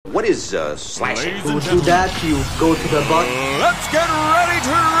What is slashing? To do that, you go to the butt. Let's get ready to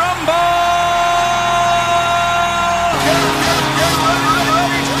rumble! Get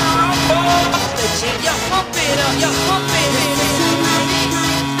ready to rumble! Yo, pump it up, yo, pump it.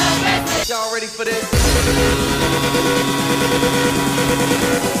 Y'all ready for this?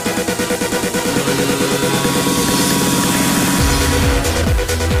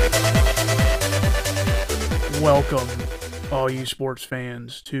 Welcome, all you sports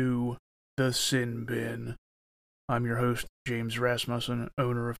fans, to the Sin Bin. I'm your host, James Rasmussen,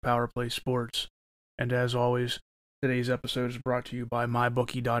 owner of Power Play Sports, and as always, today's episode is brought to you by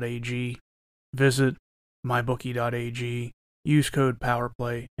MyBookie.ag. Visit MyBookie.ag, use code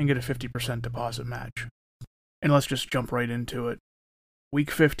POWERPLAY, and get a 50% deposit match. And let's just jump right into it.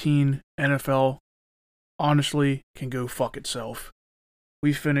 Week 15, NFL, honestly, can go fuck itself.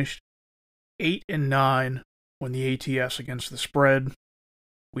 We finished 8-9 on the ATS against the spread.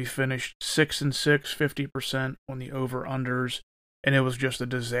 We finished 6-6, 50% on the over-unders, and it was just a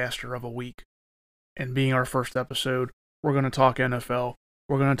disaster of a week. And being our first episode, we're going to talk NFL,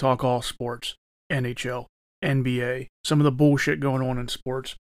 we're going to talk all sports, NHL, NBA, some of the bullshit going on in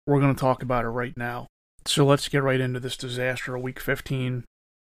sports. We're going to talk about it right now. So let's get right into this disaster of week 15,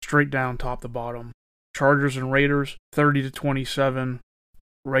 straight down top to bottom. Chargers and Raiders, 30-27.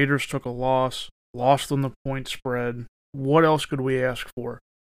 Raiders took a lost on the point spread. What else could we ask for?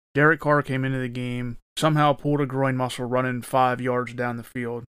 Derek Carr came into the game, somehow pulled a groin muscle running 5 yards down the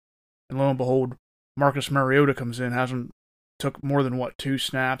field. And lo and behold, Marcus Mariota comes in, took more than, 2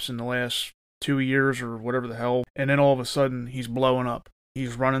 snaps in the last 2 years or whatever the hell. And then all of a sudden, he's blowing up.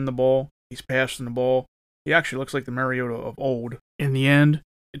 He's running the ball. He's passing the ball. He actually looks like the Mariota of old. In the end,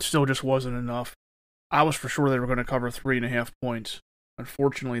 it still just wasn't enough. I was for sure they were going to cover 3.5 points.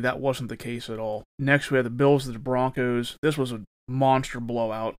 Unfortunately, that wasn't the case at all. Next, we had the Bills and the Broncos. This was a monster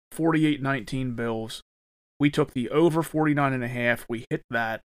blowout. 48-19 Bills. We took the over 49.5. We hit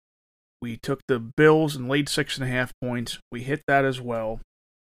that. We took the Bills and laid 6.5 points. We hit that as well.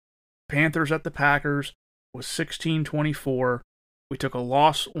 Panthers at the Packers was 16-24. We took a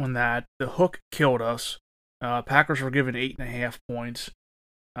loss on that. The hook killed us. Packers were given 8.5 points.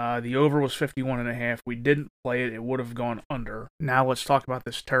 The over was 51.5. We didn't play it. It would have gone under. Now let's talk about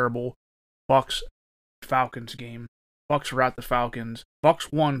this terrible Bucs-Falcons game. Bucs were at the Falcons.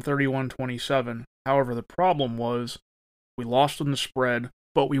 Bucs won 31-27. However, the problem was we lost on the spread,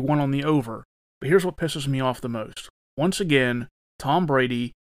 but we won on the over. But here's what pisses me off the most. Once again, Tom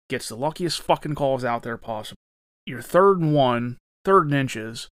Brady gets the luckiest fucking calls out there possible. You're 3rd and 1, 3rd and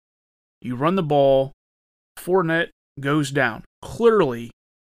inches. You run the ball. Fournette goes down. Clearly,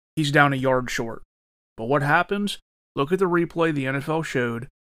 he's down a yard short. But what happens? Look at the replay the NFL showed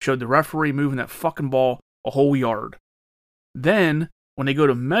the referee moving that fucking ball a whole yard. Then, when they go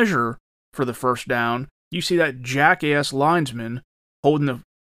to measure for the first down, you see that jackass linesman holding the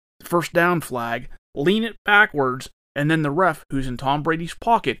first down flag, lean it backwards, and then the ref, who's in Tom Brady's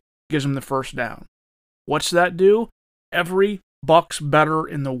pocket, gives him the first down. What's that do? Every Bucs bettor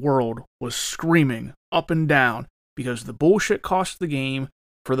in the world was screaming up and down because the bullshit cost the game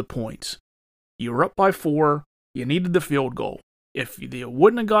for the points. You were up by 4, you needed the field goal. If you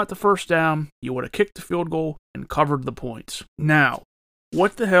wouldn't have got the first down, you would have kicked the field goal and covered the points. Now,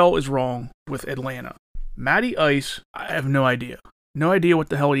 what the hell is wrong with Atlanta? Matty Ice, I have no idea. No idea what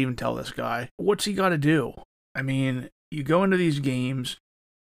the hell to even tell this guy. What's he got to do? I mean, you go into these games,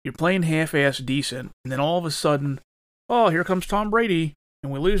 you're playing half-ass decent, and then all of a sudden, oh, here comes Tom Brady,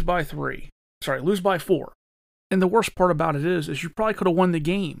 and we lose by 4. And the worst part about it is you probably could have won the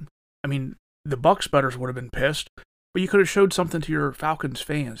game. I mean, the Bucs bettors would have been pissed, but you could have showed something to your Falcons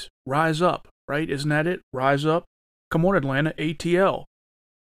fans. Rise up, right? Isn't that it? Rise up. Come on, Atlanta, ATL.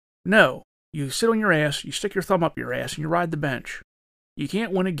 No, you sit on your ass, you stick your thumb up your ass, and you ride the bench. You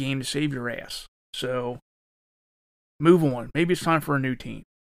can't win a game to save your ass. So, move on. Maybe it's time for a new team.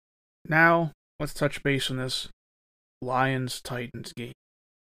 Now, let's touch base on this Lions-Titans game.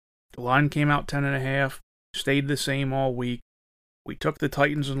 The line came out 10.5. Stayed the same all week. We took the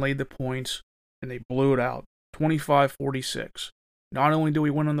Titans and laid the points, and they blew it out, 25-46. Not only do we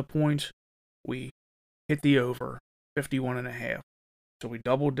win on the points, we hit the over, 51.5. So we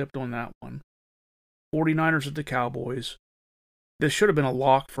double-dipped on that one. 49ers at the Cowboys. This should have been a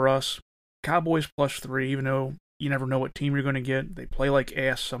lock for us. Cowboys +3, even though you never know what team you're going to get. They play like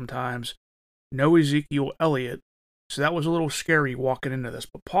ass sometimes. No Ezekiel Elliott, so that was a little scary walking into this.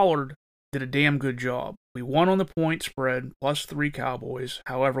 But Pollard did a damn good job. We won on the point spread, +3 Cowboys.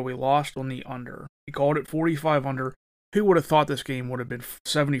 However, we lost on the under. We called it 45 under. Who would have thought this game would have been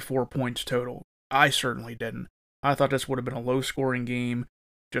 74 points total? I certainly didn't. I thought this would have been a low-scoring game.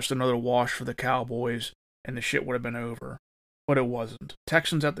 just another wash for the Cowboys, and the shit would have been over. But it wasn't.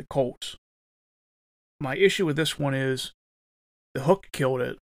 Texans at the Colts. My issue with this one is the hook killed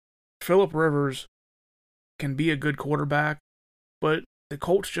it. Phillip Rivers can be a good quarterback, but the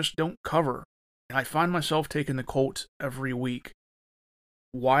Colts just don't cover. And I find myself taking the Colts every week.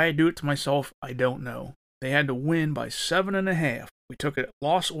 Why I do it to myself, I don't know. They had to win by 7.5. We took a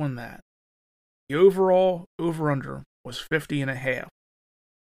loss on that. The overall over-under was 50.5.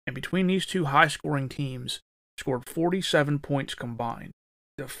 And between these two high-scoring teams, scored 47 points combined.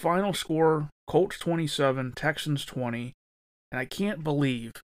 The final score, Colts 27, Texans 20, and I can't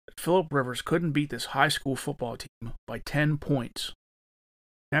believe that Phillip Rivers couldn't beat this high school football team by 10 points.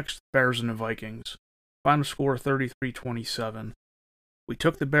 Next, Bears and the Vikings. Final score 33-27. We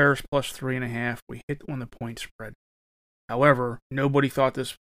took the Bears plus 3.5. We hit on the point spread. However, nobody thought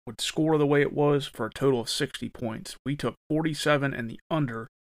this would score the way it was for a total of 60 points. We took 47 and the under,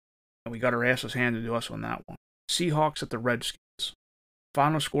 and we got our asses handed to us on that one. Seahawks at the Redskins.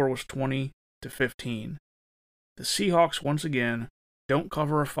 Final score was 20-15. The Seahawks, once again, don't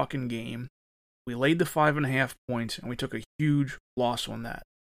cover a fucking game. We laid the 5.5 points, and we took a huge loss on that.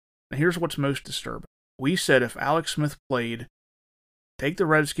 Now here's what's most disturbing. We said if Alex Smith played, take the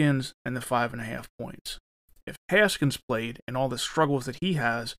Redskins and the 5.5 points. If Haskins played and all the struggles that he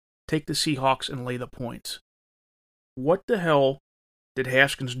has, take the Seahawks and lay the points. What the hell did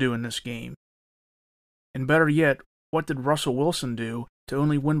Haskins do in this game? And better yet, what did Russell Wilson do to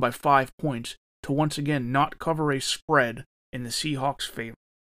only win by 5 points, to once again not cover a spread in the Seahawks' favor?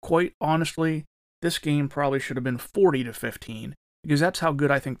 Quite honestly, this game probably should have been 40-15, because that's how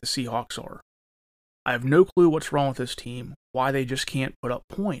good I think the Seahawks are. I have no clue what's wrong with this team, why they just can't put up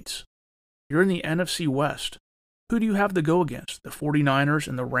points. You're in the NFC West. Who do you have to go against? The 49ers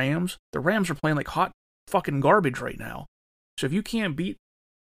and the Rams? The Rams are playing like hot fucking garbage right now. So if you can't beat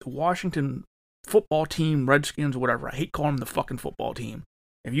the Washington football team, Redskins, whatever, I hate calling them the fucking football team.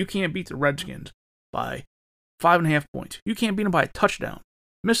 If you can't beat the Redskins by 5.5 points, you can't beat them by a touchdown,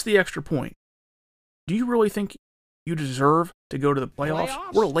 miss the extra point, do you really think you deserve to go to the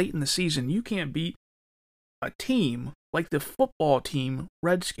playoffs? We're late in the season. You can't beat a team like the football team,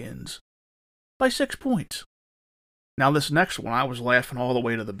 Redskins, by 6 points. Now this next one, I was laughing all the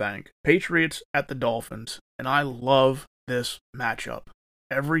way to the bank. Patriots at the Dolphins, and I love this matchup.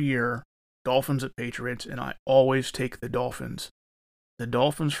 Every year, Dolphins at Patriots, and I always take the Dolphins. The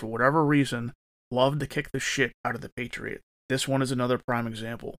Dolphins, for whatever reason, love to kick the shit out of the Patriots. This one is another prime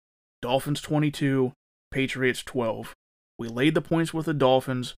example. Dolphins 22, Patriots 12. We laid the points with the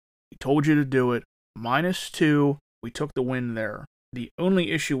Dolphins. We told you to do it. -2, we took the win there. The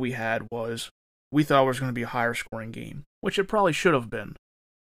only issue we had was we thought it was going to be a higher scoring game, which it probably should have been.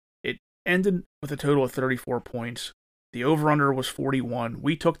 It ended with a total of 34 points. The over-under was 41.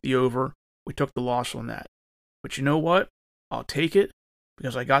 We took the over. We took the loss on that. But you know what? I'll take it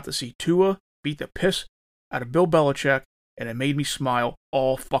because I got to see Tua beat the piss out of Bill Belichick, and it made me smile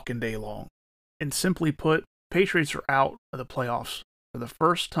all fucking day long. And simply put, Patriots are out of the playoffs for the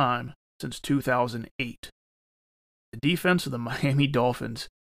first time since 2008. The defense of the Miami Dolphins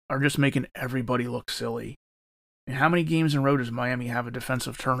are just making everybody look silly. And how many games in a row does Miami have a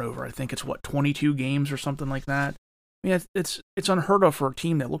defensive turnover? I think it's, 22 games or something like that? I mean, it's unheard of for a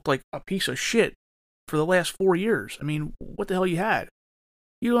team that looked like a piece of shit for the last 4 years. I mean, what the hell you had?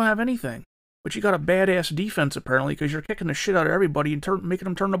 You don't have anything. But you got a badass defense, apparently, because you're kicking the shit out of everybody and making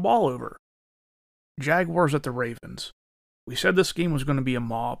them turn the ball over. Jaguars at the Ravens. We said this game was going to be a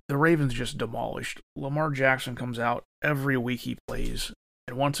mob. The Ravens just demolished. Lamar Jackson comes out every week he plays.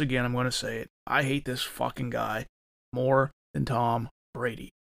 And once again, I'm going to say it. I hate this fucking guy more than Tom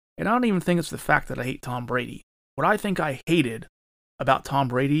Brady. And I don't even think it's the fact that I hate Tom Brady. What I think I hated about Tom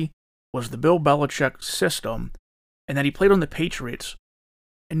Brady was the Bill Belichick system, and that he played on the Patriots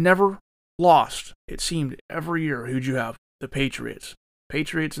and never lost. It seemed every year. Who'd you have? The Patriots.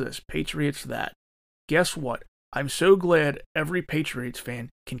 Patriots this, Patriots that. Guess what? I'm so glad every Patriots fan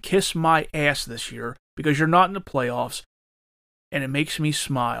can kiss my ass this year because you're not in the playoffs, and it makes me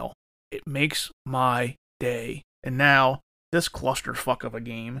smile. It makes my day. And now, this clusterfuck of a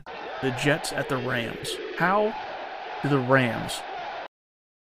game, the Jets at the Rams. How do the Rams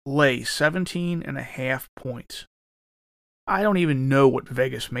lay 17.5 points? I don't even know what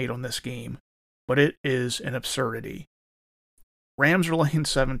Vegas made on this game, but it is an absurdity. Rams are laying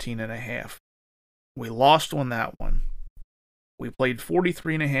 17.5. We lost on that one. We played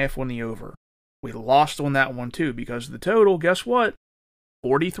 43.5 on the over. We lost on that one too because the total, guess what?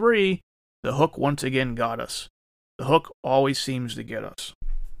 43. The hook once again got us. The hook always seems to get us.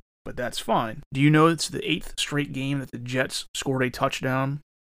 But that's fine. Do you know it's the 8th straight game that the Jets scored a touchdown?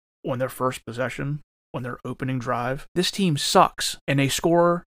 on their first possession, on their opening drive. This team sucks, and they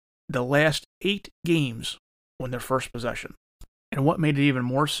score the last 8 games on their first possession. And what made it even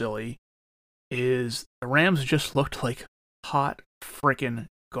more silly is the Rams just looked like hot frickin'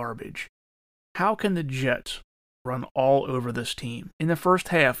 garbage. How can the Jets run all over this team? In the first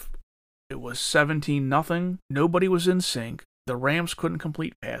half, it was 17-0. Nobody was in sync. The Rams couldn't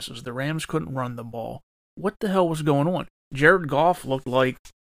complete passes. The Rams couldn't run the ball. What the hell was going on? Jared Goff looked like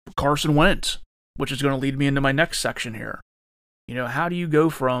Carson Wentz, which is going to lead me into my next section here. You know, how do you go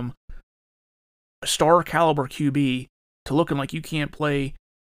from a star caliber QB to looking like you can't play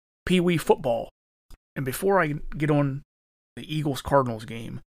pee-wee football? And before I get on the Eagles-Cardinals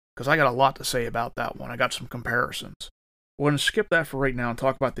game, because I got a lot to say about that one, I got some comparisons. We're going to skip that for right now and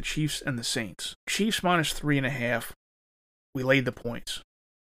talk about the Chiefs and the Saints. Chiefs minus 3.5. We laid the points.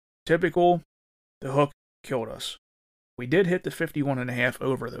 Typical, the hook killed us. We did hit the 51.5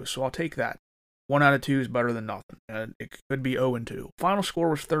 over, though, so I'll take that. 1 out of 2 is better than nothing. It could be 0-2. Final score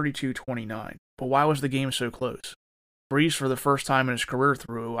was 32-29. But why was the game so close? Breeze, for the first time in his career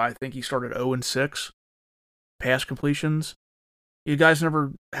through, I think he started 0-6 pass completions. You guys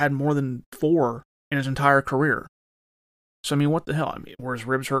never had more than 4 in his entire career. So, I mean, what the hell? I mean, were his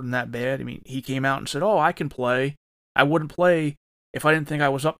ribs hurting that bad? I mean, he came out and said, I can play. I wouldn't play if I didn't think I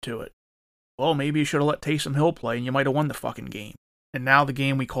was up to it. Well, maybe you should have let Taysom Hill play and you might have won the fucking game. And now the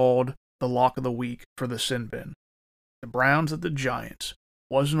game we called the lock of the week for the sin bin. The Browns at the Giants.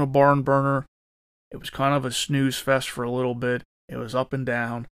 Wasn't a barn burner. It was kind of a snooze fest for a little bit. It was up and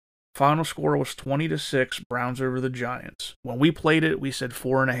down. Final score was 20-6, Browns over the Giants. When we played it, we said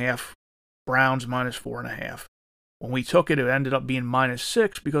 4.5, Browns minus 4.5. When we took it, it ended up being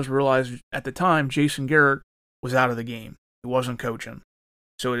 -6 because we realized at the time Jason Garrett was out of the game. He wasn't coaching.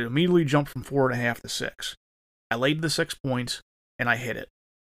 So it immediately jumped from 4.5 to 6. I laid the 6 points, and I hit it.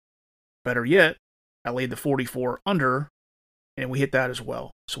 Better yet, I laid the 44 under, and we hit that as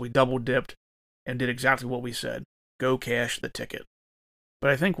well. So we double dipped and did exactly what we said. Go cash the ticket. But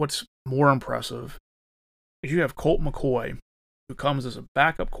I think what's more impressive is you have Colt McCoy, who comes as a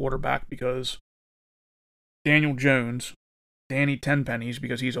backup quarterback because Daniel Jones, Danny Tenpennies,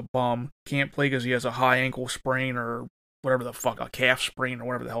 because he's a bum, can't play because he has a high ankle sprain or whatever the fuck, a calf sprain or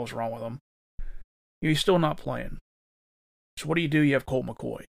whatever the hell's wrong with him. He's still not playing. So what do? You have Colt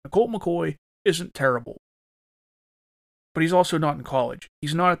McCoy. Now, Colt McCoy isn't terrible, but he's also not in college.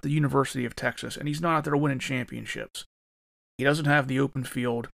 He's not at the University of Texas, and he's not out there winning championships. He doesn't have the open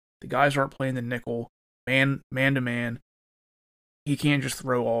field. The guys aren't playing the nickel, man to man. He can't just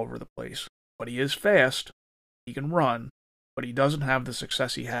throw all over the place. But he is fast. He can run, but he doesn't have the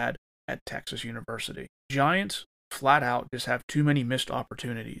success he had at Texas University. Giants, flat out, just have too many missed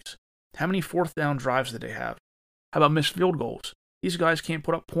opportunities. How many 4th down drives did they have? How about missed field goals? These guys can't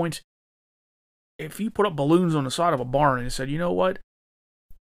put up points. If you put up balloons on the side of a barn and said, you know what?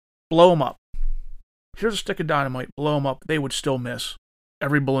 Blow them up. Here's a stick of dynamite, blow them up, they would still miss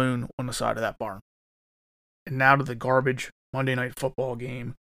every balloon on the side of that barn. And now to the garbage Monday Night Football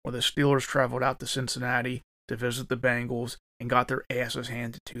game where the Steelers traveled out to Cincinnati to visit the Bengals and got their asses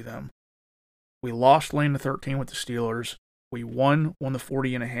handed to them. We lost lane to 13 with the Steelers. We won on the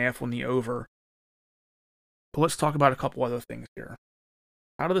 40.5 on the over. But let's talk about a couple other things here.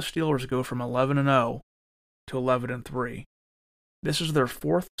 How do the Steelers go from 11-0 to 11-3? This is their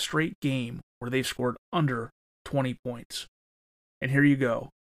 4th straight game where they've scored under 20 points. And here you go.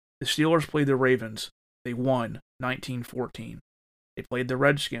 The Steelers played the Ravens. They won 19-14. They played the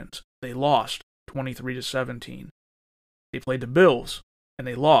Redskins. They lost 23-17. They played the Bills, and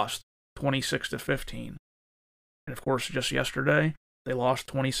they lost 26-15. And of course, just yesterday, they lost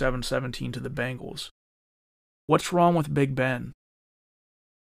 27-17 to the Bengals. What's wrong with Big Ben?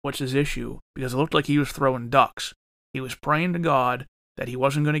 What's his issue? Because it looked like he was throwing ducks. He was praying to God that he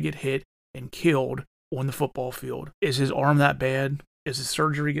wasn't going to get hit and killed on the football field. Is his arm that bad? Is his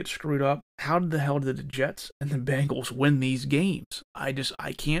surgery get screwed up? How the hell did the Jets and the Bengals win these games? I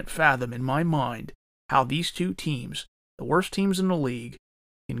can't fathom in my mind how these two teams, the worst teams in the league,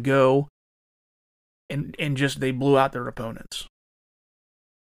 can go and just they blew out their opponents.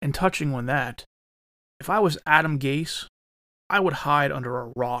 And touching on that, if I was Adam Gase, I would hide under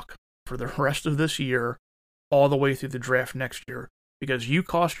a rock for the rest of this year, all the way through the draft next year, because you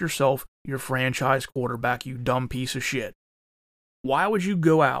cost yourself your franchise quarterback, you dumb piece of shit. Why would you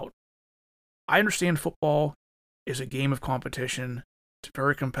go out? I understand football is a game of competition. It's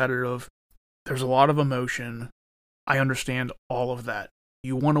very competitive. There's a lot of emotion. I understand all of that.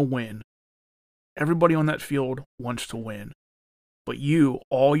 You want to win. Everybody on that field wants to win. But you,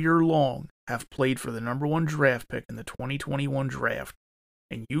 all year long, have played for the number 1 draft pick in the 2021 draft,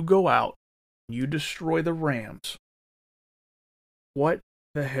 and you go out and you destroy the Rams, what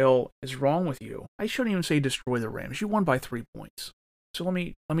the hell is wrong with you? I shouldn't even say destroy the Rams. You won by 3 points. So let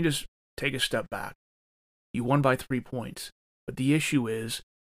me just take a step back. You won by 3 points. But the issue is,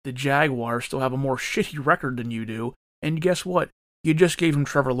 the Jaguars still have a more shitty record than you do, and guess what? You just gave him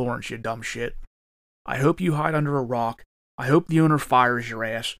Trevor Lawrence, you dumb shit. I hope you hide under a rock. I hope the owner fires your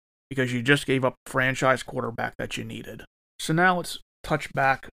ass, because you just gave up the franchise quarterback that you needed. So now let's touch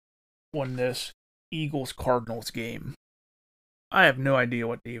back on this Eagles-Cardinals game. I have no idea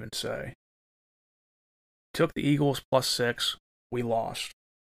what to even say. Took the Eagles +6. We lost.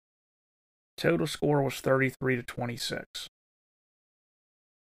 Total score was 33-26.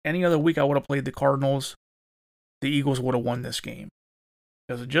 Any other week I would have played the Cardinals, the Eagles would have won this game.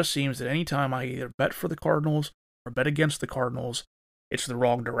 Because it just seems that any time I either bet for the Cardinals or bet against the Cardinals, it's the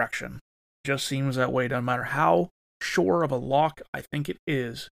wrong direction. It just seems that way. Doesn't matter how sure of a lock I think it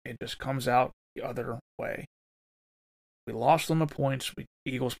is, it just comes out the other way. We lost on the points,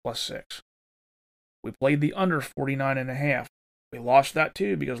 Eagles +6. We played the under 49.5. We lost that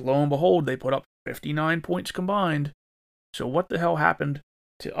too because lo and behold, they put up 59 points combined. So what the hell happened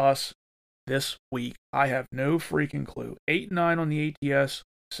to us this week? I have no freaking clue. 8-9 on the ATS,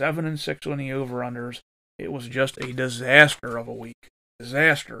 7-6 on the over-unders. It was just a disaster of a week.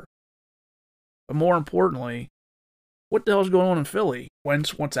 Disaster. But more importantly, what the hell's going on in Philly?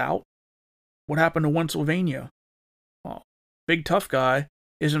 Wentz out? What happened to Pennsylvania? Oh, big tough guy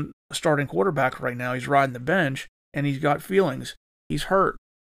isn't a starting quarterback right now. He's riding the bench, and he's got feelings. He's hurt.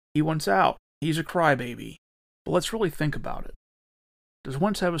 He wants out. He's a crybaby. But let's really think about it. Does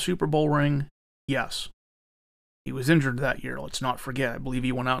Wentz have a Super Bowl ring? Yes. He was injured that year, let's not forget. I believe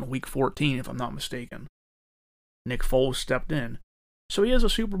he went out in Week 14, if I'm not mistaken. Nick Foles stepped in. So he is a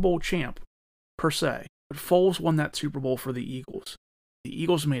Super Bowl champ, per se. But Foles won that Super Bowl for the Eagles. The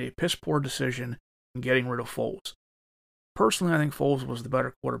Eagles made a piss-poor decision in getting rid of Foles. Personally, I think Foles was the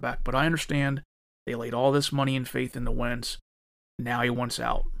better quarterback, but I understand they laid all this money and faith into Wentz. Now he wants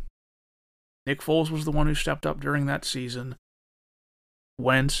out. Nick Foles was the one who stepped up during that season.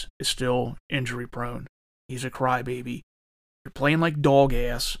 Wentz is still injury-prone. He's a crybaby. You're playing like dog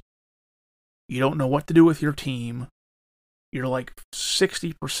ass. You don't know what to do with your team. You're like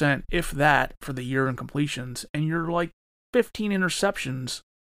 60%, if that, for the year in completions, and you're like 15 interceptions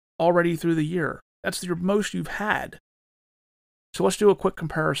already through the year. That's the most you've had. So let's do a quick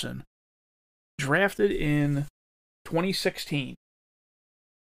comparison. Drafted in 2016.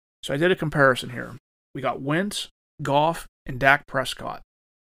 So I did a comparison here. We got Wentz, Goff, and Dak Prescott.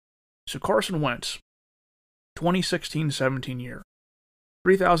 So Carson Wentz, 2016-17 year.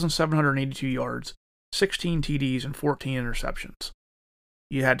 3,782 yards, 16 TDs, and 14 interceptions.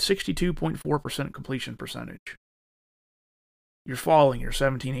 You had 62.4% completion percentage. You're following your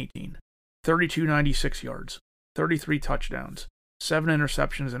 17-18. 3,296 yards, 33 touchdowns, 7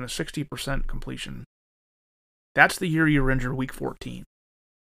 interceptions, and a 60% completion. That's the year you were injured, Week 14.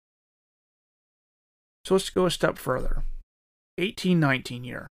 So let's go a step further. 18-19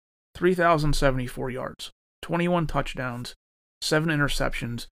 year. 3,074 yards, 21 touchdowns, 7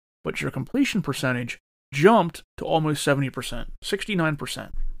 interceptions, but your completion percentage jumped to almost 70%,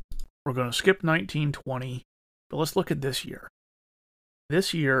 69%. We're going to skip 19-20, but let's look at this year.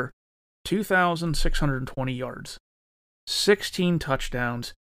 This year, 2,620 yards, 16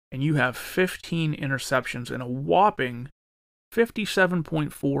 touchdowns, and you have 15 interceptions and a whopping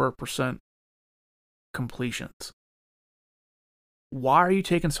 57.4% completions. Why are you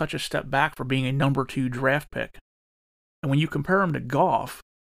taking such a step back for being a number 2 draft pick? And when you compare him to Goff,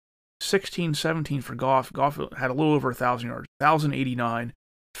 16-17 for Goff, Goff had a little over 1,000 yards, 1,089,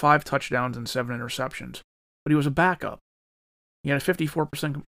 5 touchdowns and 7 interceptions. But he was a backup. He had a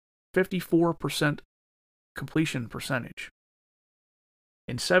 54% completion percentage.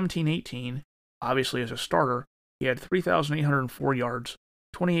 In 17-18, obviously as a starter, he had 3,804 yards,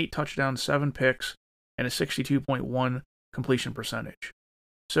 28 touchdowns, 7 picks, and a 62.1 completion percentage.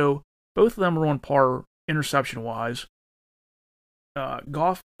 So both of them are on par interception-wise.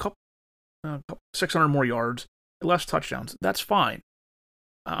 Goff, 600 more yards, less touchdowns. That's fine.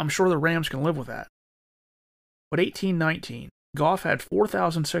 I'm sure the Rams can live with that. But 18-19, Goff had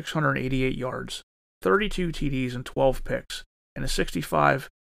 4,688 yards, 32 TDs, and 12 picks, and a 65%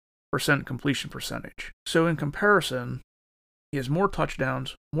 completion percentage. So in comparison, he has more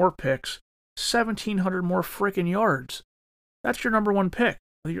touchdowns, more picks, 1,700 more freaking yards. That's your number 1 pick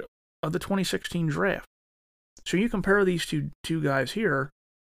of the 2016 draft. So you compare these two guys here.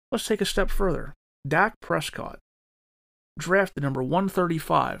 Let's take a step further. Dak Prescott, drafted number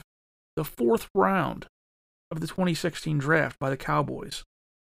 135, the 4th round of the 2016 draft by the Cowboys.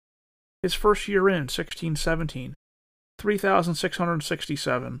 His first year in, 16-17,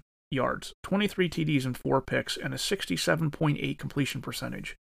 3,667 yards, 23 TDs and 4 picks, and a 67.8 completion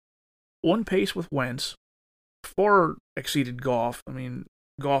percentage. On pace with Wentz, far exceeded Goff. I mean,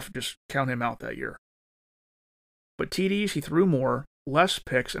 Goff, just count him out that year. But TDs, he threw more, less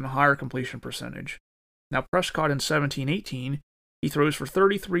picks, and a higher completion percentage. Now, Prescott in 17-18, he throws for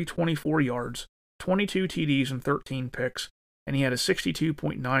 3,324 yards, 22 TDs and 13 picks, and he had a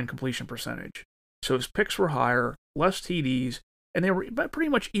 62.9 completion percentage. So his picks were higher, less TDs, and they were pretty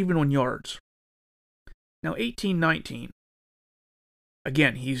much even on yards. Now, 18-19,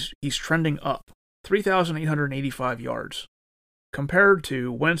 again, he's trending up, 3,885 yards, compared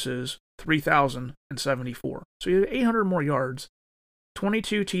to Wentz's 3,074. So he had 800 more yards,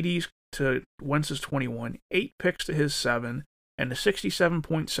 22 TDs to Wentz's 21, 8 picks to his 7, and a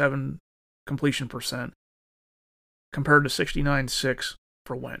 67.7 completion percent compared to 69.6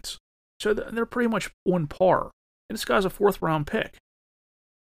 for Wentz. So they're pretty much on par. And this guy's a 4th-round pick.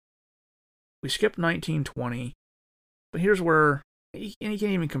 We skipped 19-20, but here's where you can't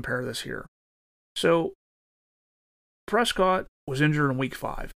even compare this here. So Prescott was injured in Week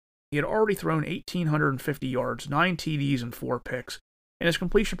 5. He had already thrown 1,850 yards, 9 TDs, and 4 picks, and his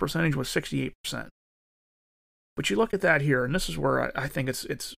completion percentage was 68%. But you look at that here, and this is where I think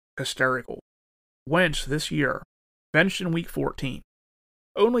it's hysterical. Wentz this year, benched in Week 14,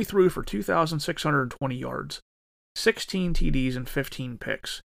 only threw for 2,620 yards, 16 TDs, and 15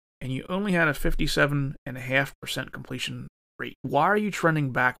 picks, and you only had a 57.5% completion rate. Why are you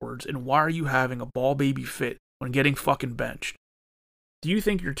trending backwards, and why are you having a ball baby fit when getting fucking benched? Do you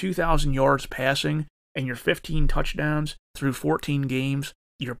think your 2,000 yards passing and your 15 touchdowns through 14 games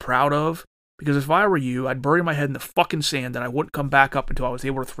you're proud of? Because if I were you, I'd bury my head in the fucking sand and I wouldn't come back up until I was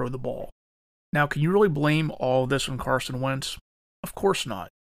able to throw the ball. Now, can you really blame all of this on Carson Wentz? Of course not.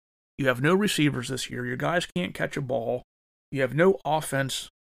 You have no receivers this year. Your guys can't catch a ball. You have no offense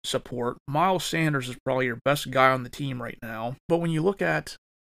support. Miles Sanders is probably your best guy on the team right now. But when you look at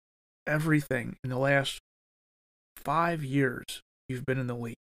everything in the last 5 years you've been in the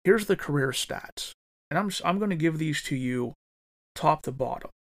league, here's the career stats. And I'm going to give these to you top to bottom,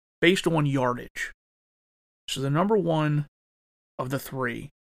 based on yardage. So the number one of the three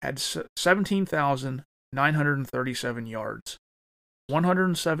had 17,937 yards,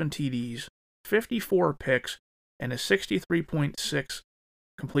 107 TDs, 54 picks, and a 63.6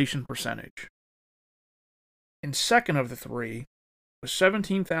 completion percentage. And second of the three was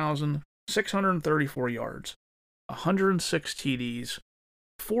 17,634 yards, 106 TDs,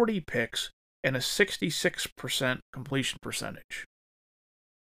 40 picks, and a 66% completion percentage.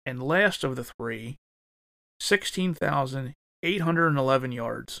 And last of the three, 16,811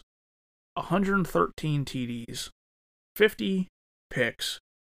 yards, 113 TDs, 50 picks,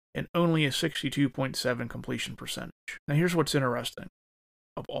 and only a 62.7 completion percentage. Now here's what's interesting.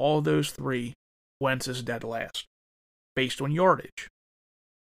 Of all those three, Wentz is dead last, based on yardage.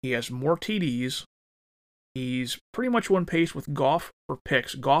 He has more TDs. He's pretty much on pace with Goff for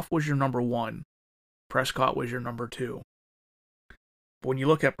picks. Goff was your number one. Prescott was your number two. But when you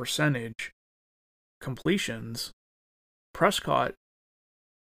look at percentage, completions, Prescott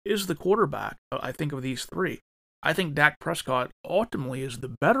is the quarterback, I think, of these three. I think Dak Prescott ultimately is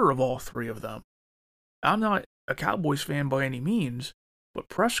the better of all three of them. I'm not a Cowboys fan by any means, but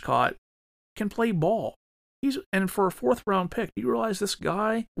Prescott can play ball. And for a 4th-round pick, do you realize this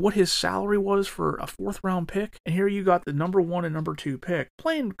guy, what his salary was for a 4th-round pick? And here you got the number 1 and number 2 pick,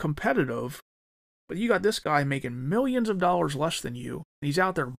 playing competitive, but you got this guy making millions of dollars less than you, and he's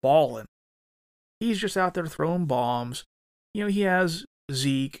out there balling. He's just out there throwing bombs. You know, he has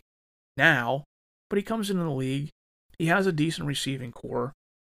Zeke now, but he comes into the league. He has a decent receiving core,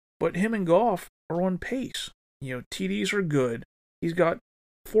 but him and Goff are on pace. You know, TDs are good. He's got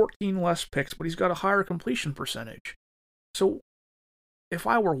 14 less picks, but he's got a higher completion percentage. So, if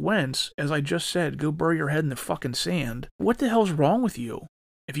I were Wentz, as I just said, go bury your head in the fucking sand, what the hell's wrong with you?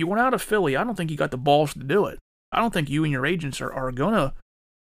 If you went out of Philly, I don't think you got the balls to do it. I don't think you and your agents are going to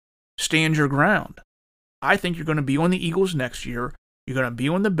stand your ground. I think you're going to be on the Eagles next year. You're going to be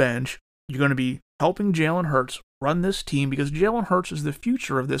on the bench. You're going to be helping Jalen Hurts run this team because Jalen Hurts is the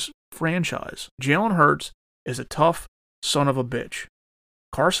future of this franchise. Jalen Hurts is a tough son of a bitch.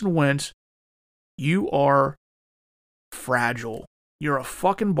 Carson Wentz, you are fragile. You're a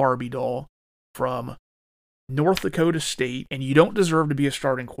fucking Barbie doll from North Dakota State, and you don't deserve to be a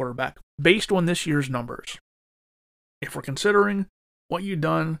starting quarterback based on this year's numbers. If we're considering what you've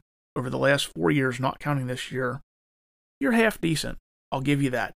done over the last 4 years, not counting this year, you're half decent. I'll give you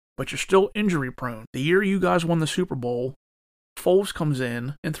that. But you're still injury prone. The year you guys won the Super Bowl, Foles comes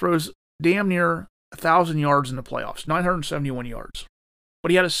in and throws damn near 1,000 yards in the playoffs, 971 yards.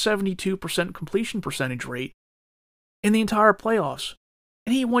 But he had a 72% completion percentage rate in the entire playoffs.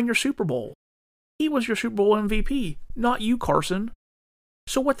 And he won your Super Bowl. He was your Super Bowl MVP, not you, Carson.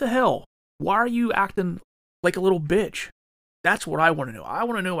 So what the hell? Why are you acting like a little bitch? That's what I want to know. I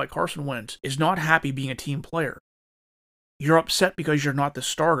want to know why Carson Wentz is not happy being a team player. You're upset because you're not the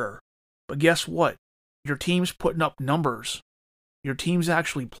starter. But guess what? Your team's putting up numbers. Your team's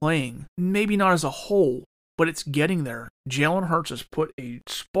actually playing. Maybe not as a whole, but it's getting there. Jalen Hurts has put a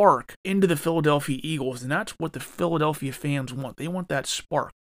spark into the Philadelphia Eagles, and that's what the Philadelphia fans want. They want that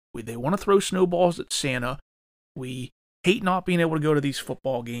spark. They want to throw snowballs at Santa. We hate not being able to go to these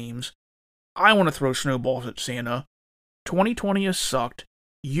football games. I want to throw snowballs at Santa. 2020 has sucked.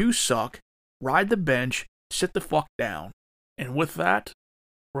 You suck. Ride the bench. Sit the fuck down. And with that,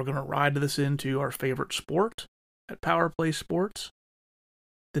 we're going to ride this into our favorite sport at Power Play Sports,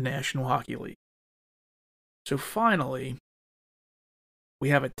 the National Hockey League. So finally, we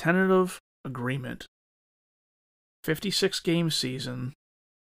have a tentative agreement. 56-game season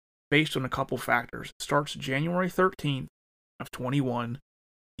based on a couple factors. It starts January 13th of 21.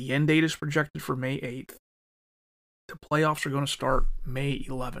 The end date is projected for May 8th. The playoffs are going to start May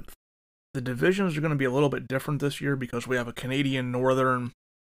 11th. The divisions are going to be a little bit different this year because we have a Canadian Northern,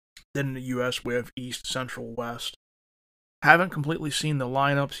 then in the U.S. we have East, Central, West. Haven't completely seen the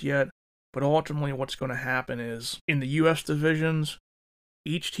lineups yet, but ultimately what's going to happen is in the U.S. divisions,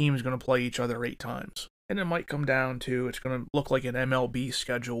 each team is going to play each other 8 times. And it might come down to, it's going to look like an MLB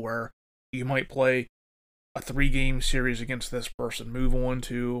schedule where you might play a 3-game series against this person, move on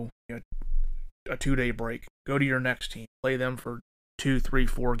to a 2-day break, go to your next team, play them for 2, 3,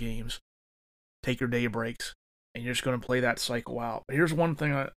 4 games, take your day breaks, and you're just going to play that cycle out. But here's one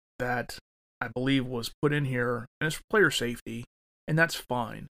thing that I believe was put in here, and it's player safety, and that's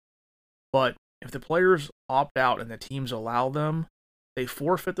fine. But if the players opt out and the teams allow them, they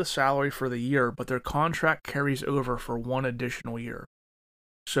forfeit the salary for the year, but their contract carries over for 1 additional year.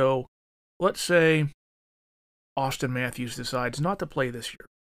 So, let's say Auston Matthews decides not to play this year.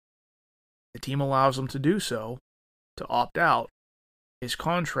 The team allows him to do so, to opt out. His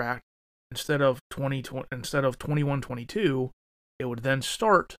contract, instead of 21-22, it would then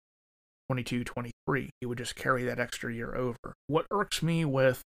start 22-23. He would just carry that extra year over. What irks me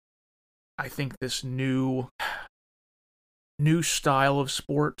with, I think, this new style of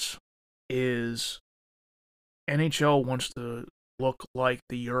sports is NHL wants to look like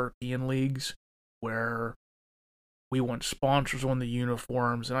the European leagues, where we want sponsors on the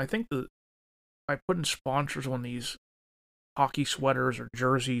uniforms. And I think that by putting sponsors on these hockey sweaters or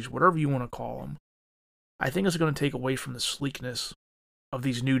jerseys, whatever you want to call them, I think it's going to take away from the sleekness of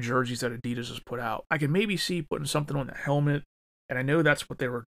these new jerseys that Adidas has put out. I can maybe see putting something on the helmet, and I know that's what they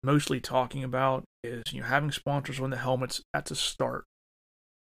were mostly talking about, is having sponsors on the helmets. That's a start.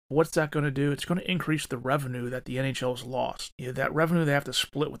 What's that going to do? It's going to increase the revenue that the NHL's lost. That revenue they have to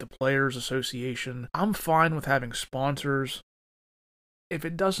split with the Players Association. I'm fine with having sponsors if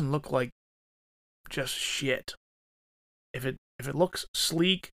it doesn't look like just shit. If it looks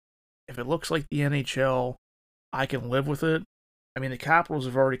sleek, if it looks like the NHL, I can live with it. I mean, the Capitals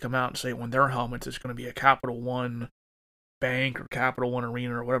have already come out and say when their helmets, it's going to be a Capital One Bank or Capital One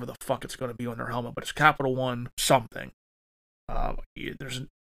Arena or whatever the fuck it's going to be on their helmet, but it's Capital One something. There's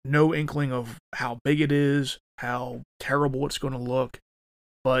no inkling of how big it is, how terrible it's going to look,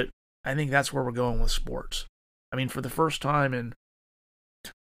 but I think that's where we're going with sports. I mean, for the first time in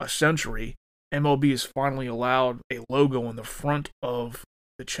a century, MLB has finally allowed a logo on the front of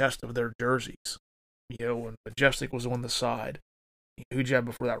the chest of their jerseys. When Majestic was on the side. Who'd you have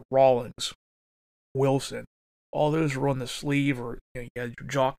before that? Rawlings, Wilson. All those were on the sleeve, or you had your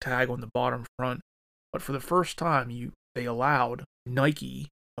jock tag on the bottom front. But for the first time, they allowed Nike,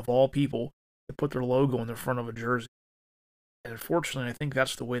 of all people, to put their logo on the front of a jersey. And unfortunately, I think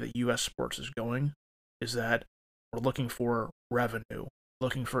that's the way that U.S. sports is going, is that we're looking for revenue,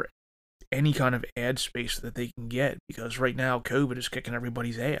 looking for any kind of ad space that they can get, because right now COVID is kicking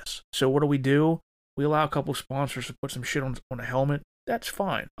everybody's ass. So what do? We allow a couple sponsors to put some shit on a helmet. That's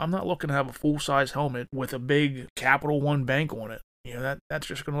fine. I'm not looking to have a full-size helmet with a big Capital One Bank on it. That's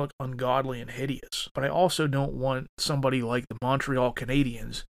just going to look ungodly and hideous. But I also don't want somebody like the Montreal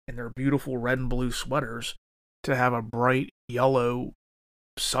Canadiens in their beautiful red and blue sweaters to have a bright yellow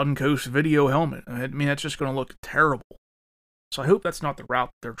Suncoast Video helmet. I mean, that's just going to look terrible. So I hope that's not the route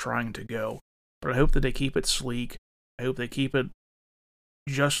they're trying to go. But I hope that they keep it sleek. I hope they keep it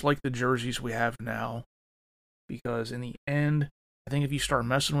just like the jerseys we have now. Because in the end, I think if you start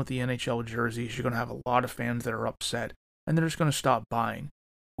messing with the NHL jerseys, you're going to have a lot of fans that are upset. And they're just going to stop buying.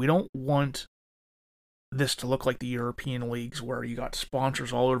 We don't want this to look like the European leagues where you got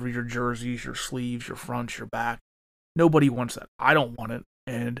sponsors all over your jerseys, your sleeves, your fronts, your back. Nobody wants that. I don't want it,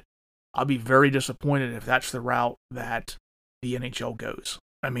 and I'll be very disappointed if that's the route that the NHL goes.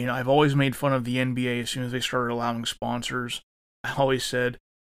 I mean, I've always made fun of the NBA as soon as they started allowing sponsors. I always said,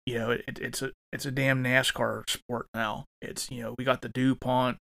 you know, it's a damn NASCAR sport now. It's, you know, we got the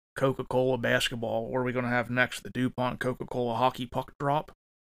DuPont Coca-Cola basketball. What are we going to have next? The DuPont Coca-Cola hockey puck drop?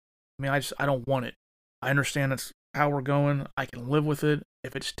 I mean, I don't want it. I understand that's how we're going. I can live with it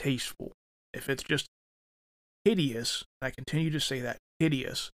if it's tasteful. If it's just hideous, and I continue to say that,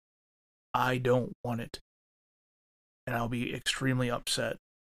 hideous, I don't want it. And I'll be extremely upset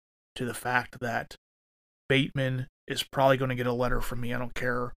to the fact that Bateman is probably going to get a letter from me. I don't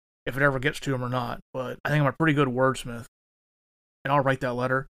care if it ever gets to him or not, but I think I'm a pretty good wordsmith. And I'll write that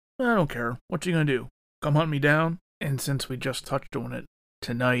letter. I don't care. What you going to do? Come hunt me down? And since we just touched on it,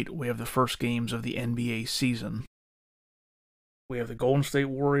 tonight we have the first games of the NBA season. We have the Golden State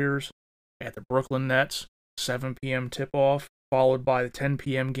Warriors at the Brooklyn Nets, 7 p.m. tip-off, followed by the 10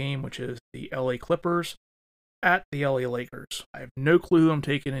 p.m. game, which is the LA Clippers at the LA Lakers. I have no clue who I'm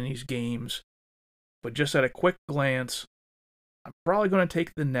taking in these games, but just at a quick glance, I'm probably going to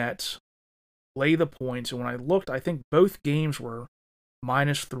take the Nets, lay the points, and when I looked, I think both games were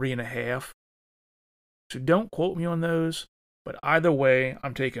 -3.5. So don't quote me on those, but either way,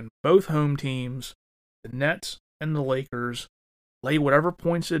 I'm taking both home teams, the Nets and the Lakers, lay whatever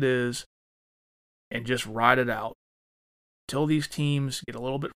points it is, and just ride it out. Until these teams get a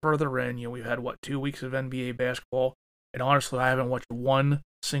little bit further in, you know, we've had, 2 weeks of NBA basketball, and honestly, I haven't watched one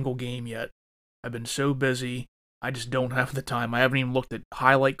single game yet. I've been so busy, I just don't have the time. I haven't even looked at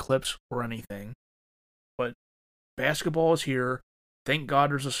highlight clips or anything. But basketball is here. Thank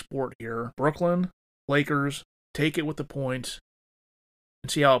God there's a sport here. Brooklyn, Lakers, take it with the points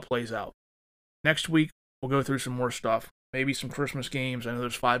and see how it plays out. Next week, we'll go through some more stuff. Maybe some Christmas games. I know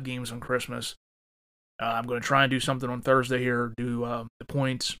there's 5 games on Christmas. I'm going to try and do something on Thursday here, do the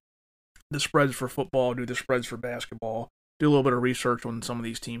points, the spreads for football, do the spreads for basketball, do a little bit of research on some of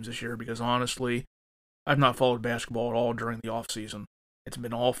these teams this year, because honestly, I've not followed basketball at all during the offseason. It's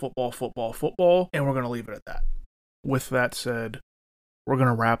been all football, and we're going to leave it at that. With that said, we're going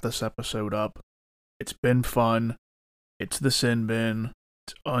to wrap this episode up. It's been fun. It's the Sin Bin.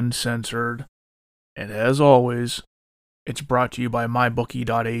 It's uncensored. And as always, it's brought to you by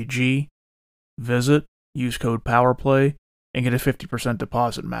mybookie.ag. Visit, use code POWERPLAY, and get a 50%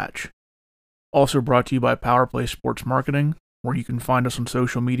 deposit match. Also brought to you by PowerPlay Sports Marketing, where you can find us on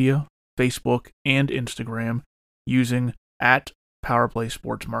social media, Facebook and Instagram, using @PowerPlay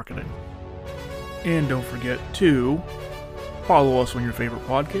Sports Marketing. And don't forget to follow us on your favorite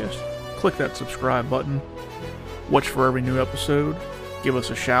podcast, click that subscribe button, watch for every new episode, give us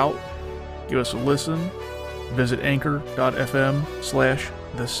a shout, give us a listen, visit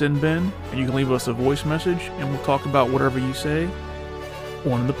anchor.fm/thesinbin, and you can leave us a voice message, and we'll talk about whatever you say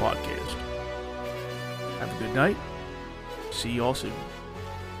on the podcast. Have a good night. See y'all soon.